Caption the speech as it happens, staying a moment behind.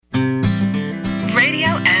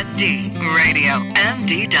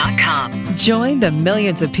MDRadio.com. Join the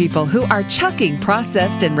millions of people who are chucking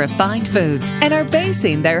processed and refined foods and are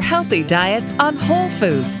basing their healthy diets on whole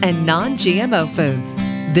foods and non-GMO foods.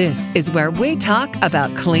 This is where we talk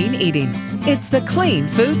about clean eating. It's the Clean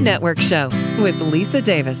Food Network Show with Lisa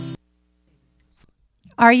Davis.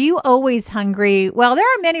 Are you always hungry? Well, there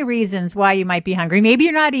are many reasons why you might be hungry. Maybe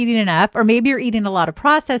you're not eating enough, or maybe you're eating a lot of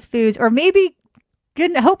processed foods, or maybe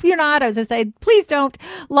hope you're not. I was going to say, please don't.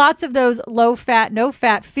 Lots of those low fat, no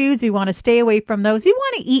fat foods. We want to stay away from those. We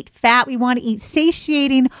want to eat fat. We want to eat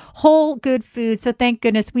satiating, whole, good food. So thank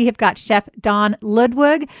goodness we have got Chef Dawn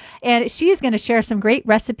Ludwig, and she is going to share some great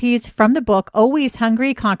recipes from the book, Always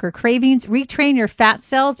Hungry, Conquer Cravings, Retrain Your Fat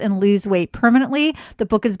Cells, and Lose Weight Permanently. The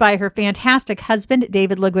book is by her fantastic husband,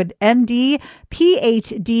 David Ludwig, MD,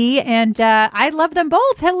 PhD, and I love them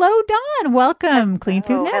both. Hello, Dawn. Welcome, Clean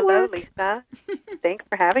Food Network. Hello, Lisa. Thanks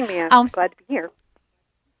for having me. I'm glad to be here.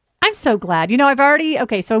 I'm so glad.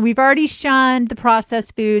 So we've already shunned the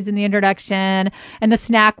processed foods in the introduction and the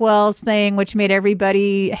SnackWells thing, which made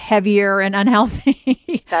everybody heavier and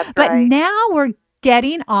unhealthy. That's but right. Now we're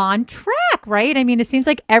getting on track, right? I mean, it seems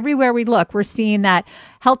like everywhere we look, we're seeing that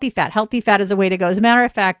healthy fat is a way to go. As a matter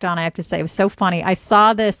of fact, Dawn, I have to say, it was so funny. I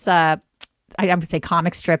saw this, I would say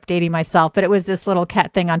comic strip, dating myself, but it was this little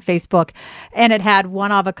cat thing on Facebook, and it had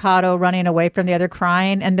one avocado running away from the other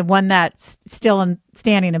crying, and the one that's still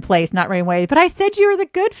standing in place, not running away. But I said you're the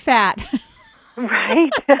good fat.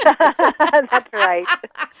 Right. That's right. That's right.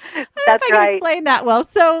 I can explain that well.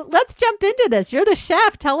 So let's jump into this. You're the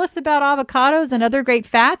chef. Tell us about avocados and other great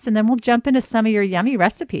fats, and then we'll jump into some of your yummy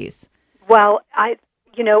recipes. Well, as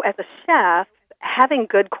a chef, having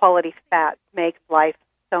good quality fat makes life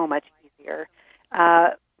so much easier.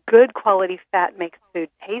 Good quality fat makes food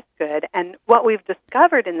taste good. And what we've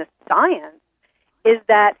discovered in the science is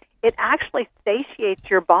that it actually satiates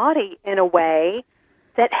your body in a way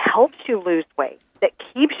that helps you lose weight, that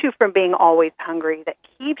keeps you from being always hungry, that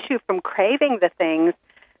keeps you from craving the things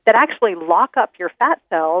that actually lock up your fat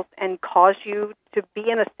cells and cause you to be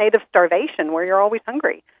in a state of starvation where you're always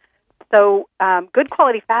hungry. So good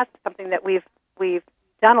quality fat is something that we've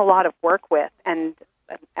done a lot of work with, and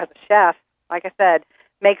as a chef, like I said,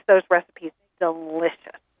 makes those recipes delicious.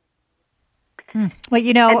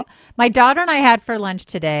 Well, my daughter and I had for lunch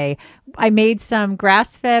today, I made some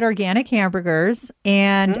grass-fed organic hamburgers,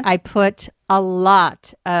 and I put a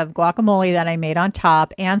lot of guacamole that I made on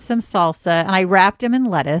top and some salsa, and I wrapped them in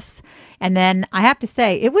lettuce. And then I have to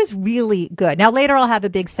say, it was really good. Now, later I'll have a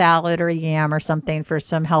big salad or a yam or something for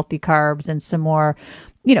some healthy carbs and some more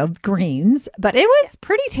greens, but it was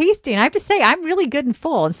pretty tasty. And I have to say, I'm really good and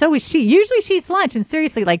full. And so was she. Usually she eats lunch, and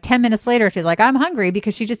seriously, like 10 minutes later, she's like, I'm hungry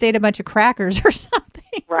because she just ate a bunch of crackers or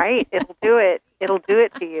something. Right. It'll do it. It'll do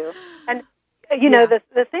it to you. And,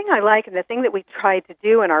 the thing I like, and the thing that we tried to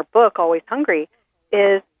do in our book, Always Hungry,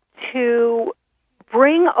 is to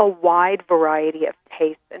bring a wide variety of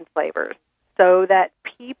tastes and flavors so that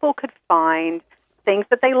people could find things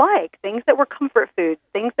that they like, things that were comfort foods,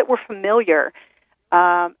 things that were familiar.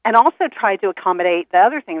 And also try to accommodate the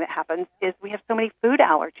other thing that happens is we have so many food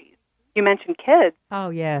allergies. You mentioned kids. Oh,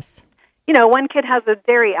 yes. One kid has a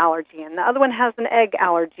dairy allergy, and the other one has an egg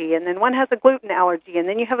allergy, and then one has a gluten allergy, and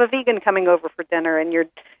then you have a vegan coming over for dinner, and your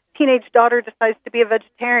teenage daughter decides to be a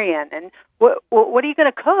vegetarian. And what are you going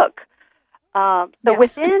to cook?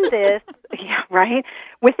 Within this,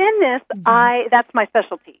 Within this, that's my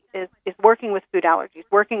specialty is working with food allergies,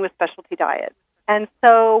 working with specialty diets. And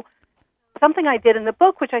so something I did in the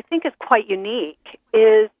book, which I think is quite unique,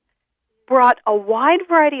 is brought a wide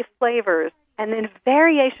variety of flavors and then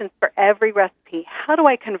variations for every recipe. How do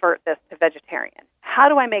I convert this to vegetarian? How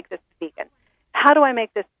do I make this vegan? How do I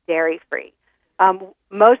make this dairy-free?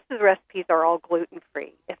 Most of the recipes are all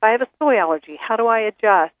gluten-free. If I have a soy allergy, how do I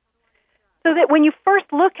adjust? So that when you first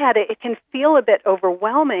look at it, it can feel a bit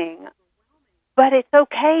overwhelming, but it's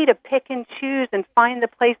okay to pick and choose and find the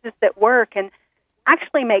places that work and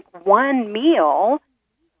actually make one meal,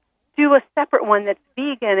 do a separate one that's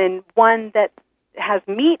vegan and one that has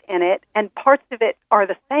meat in it, and parts of it are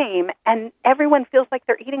the same, and everyone feels like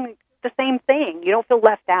they're eating the same thing. You don't feel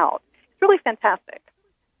left out. It's really fantastic.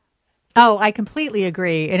 Oh, I completely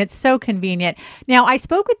agree. And it's so convenient. Now, I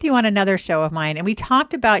spoke with you on another show of mine, and we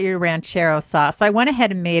talked about your ranchero sauce. So I went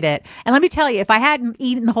ahead and made it. And let me tell you, if I hadn't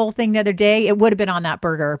eaten the whole thing the other day, it would have been on that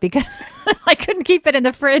burger because I couldn't keep it in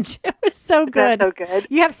the fridge. It was so good. That's so good.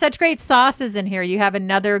 You have such great sauces in here. You have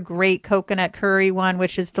another great coconut curry one,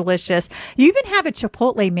 which is delicious. You even have a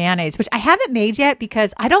chipotle mayonnaise, which I haven't made yet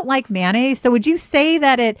because I don't like mayonnaise. So would you say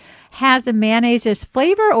that it has a mayonnaise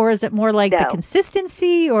flavor, or is it more like the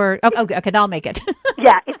consistency? Or Oh, okay, then I'll make it.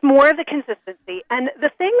 Yeah, it's more of the consistency. And the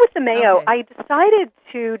thing with the mayo, Okay. I decided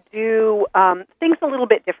to do things a little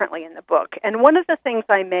bit differently in the book. And one of the things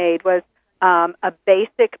I made was a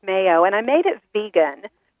basic mayo, and I made it vegan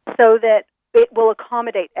so that it will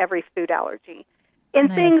accommodate every food allergy. In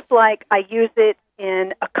Nice. things like I use it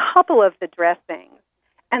in a couple of the dressings.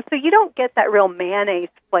 And so you don't get that real mayonnaise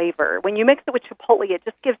flavor. When you mix it with chipotle, it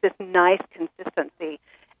just gives this nice consistency.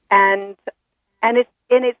 And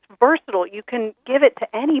it's versatile. You can give it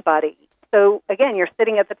to anybody. So again, you're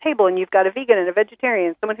sitting at the table and you've got a vegan and a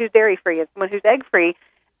vegetarian, someone who's dairy free and someone who's egg free,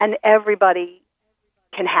 and everybody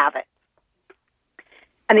can have it.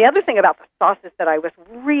 And the other thing about the sauces that I was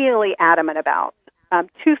really adamant about,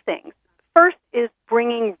 two things. First is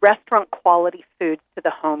bringing restaurant quality foods to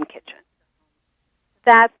the home kitchen.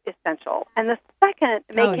 That's essential. And the second,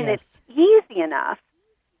 making it easy enough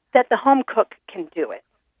that the home cook can do it.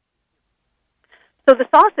 So the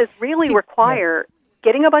sauces really require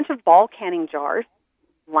getting a bunch of ball canning jars,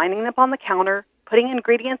 lining them on the counter, putting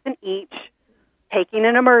ingredients in each, taking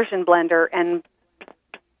an immersion blender, and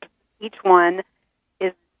each one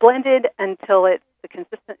is blended until it's the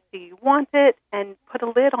consistency you want it, and put a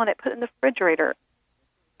lid on it, put it in the refrigerator.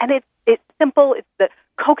 And it's simple. It's the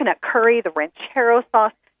coconut curry, the ranchero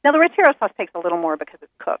sauce. Now, the ranchero sauce takes a little more because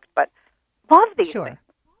it's cooked, but love these things.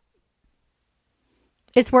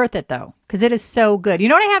 It's worth it, though, because it is so good. You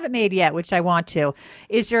know what I haven't made yet, which I want to,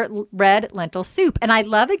 is your red lentil soup. And I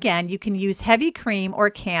love, again, you can use heavy cream or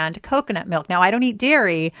canned coconut milk. Now, I don't eat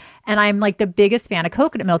dairy, and I'm like the biggest fan of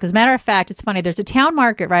coconut milk. As a matter of fact, it's funny. There's a town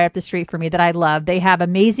market right up the street for me that I love. They have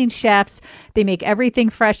amazing chefs. They make everything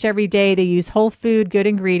fresh every day. They use whole food, good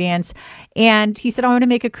ingredients. And he said, I want to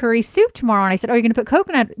make a curry soup tomorrow. And I said, oh, you're going to put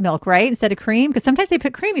coconut milk, right, instead of cream? Because sometimes they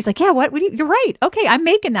put cream. He's like, yeah, what? You're right. Okay, I'm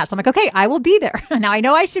making that. So I'm like, okay, I will be there. Now, I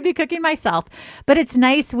know I should be cooking myself, but it's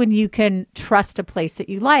nice when you can trust a place that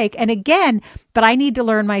you like. And again, but I need to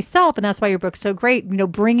learn myself. And that's why your book's so great,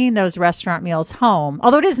 bringing those restaurant meals home.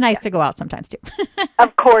 Although it is nice to go out sometimes too.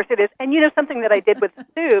 Of course it is. And something that I did with the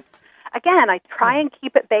soup, again, I try and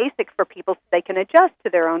keep it basic for people so they can adjust to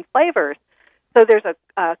their own flavors. So there's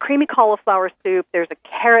a creamy cauliflower soup. There's a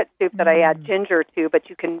carrot soup that I add ginger to, but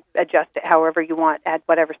you can adjust it however you want, add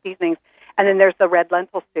whatever seasonings. And then there's the red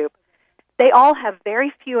lentil soup. They all have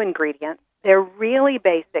very few ingredients. They're really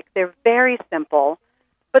basic. They're very simple.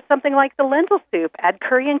 But something like the lentil soup, add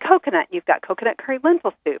curry and coconut. You've got coconut curry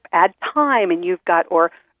lentil soup. Add thyme, and you've got,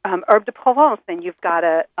 or herbe de Provence, and you've got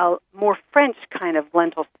a more French kind of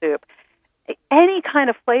lentil soup. Any kind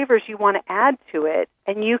of flavors you want to add to it,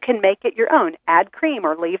 and you can make it your own. Add cream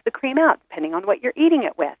or leave the cream out, depending on what you're eating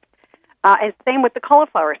it with. And same with the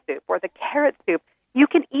cauliflower soup or the carrot soup. You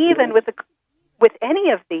can even, with any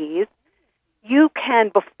of these, you can,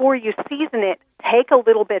 before you season it, take a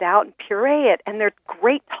little bit out and puree it, and they're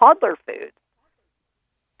great toddler foods.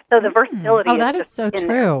 So the versatility that is so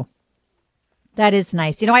true. That is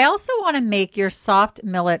nice. I also want to make your soft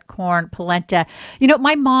millet corn polenta.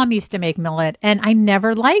 My mom used to make millet, and I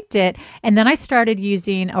never liked it. And then I started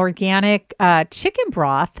using organic chicken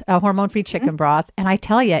broth, hormone-free chicken broth. And I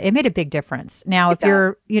tell you, it made a big difference. Now, if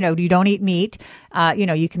you're, you don't eat meat,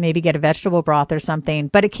 you can maybe get a vegetable broth or something.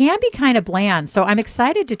 But it can be kind of bland. So I'm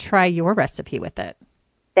excited to try your recipe with it.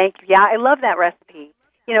 Thank you. Yeah, I love that recipe.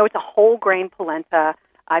 It's a whole grain polenta.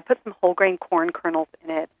 I put some whole grain corn kernels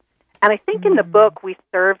in it. And I think in the book we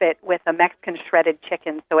serve it with a Mexican shredded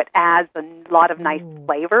chicken, so it adds a lot of nice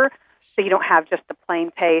flavor, so you don't have just the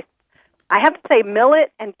plain taste. I have to say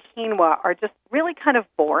millet and quinoa are just really kind of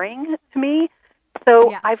boring to me,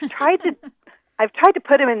 so I've tried to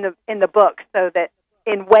put them in the book so that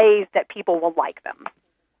in ways that people will like them.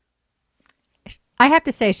 I have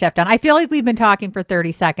to say, Chef Dawn, I feel like we've been talking for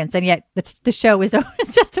 30 seconds, and yet the show is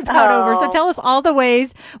just about over. So tell us all the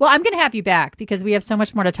ways. Well, I'm going to have you back because we have so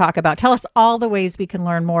much more to talk about. Tell us all the ways we can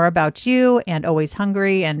learn more about you and Always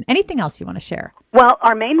Hungry and anything else you want to share. Well,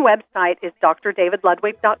 our main website is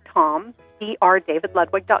drdavidludwig.com,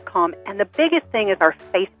 drdavidludwig.com, and the biggest thing is our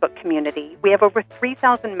Facebook community. We have over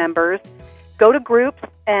 3,000 members. Go to groups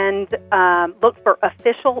and look for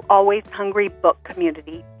Official Always Hungry Book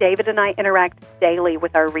Community. David and I interact daily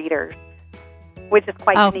with our readers, which is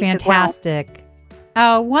quite unique fantastic. as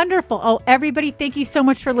well. Oh, wonderful. Oh, everybody, thank you so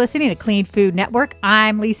much for listening to Clean Food Network.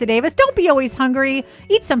 I'm Lisa Davis. Don't be always hungry.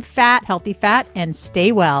 Eat some fat, healthy fat, and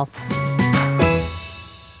stay well.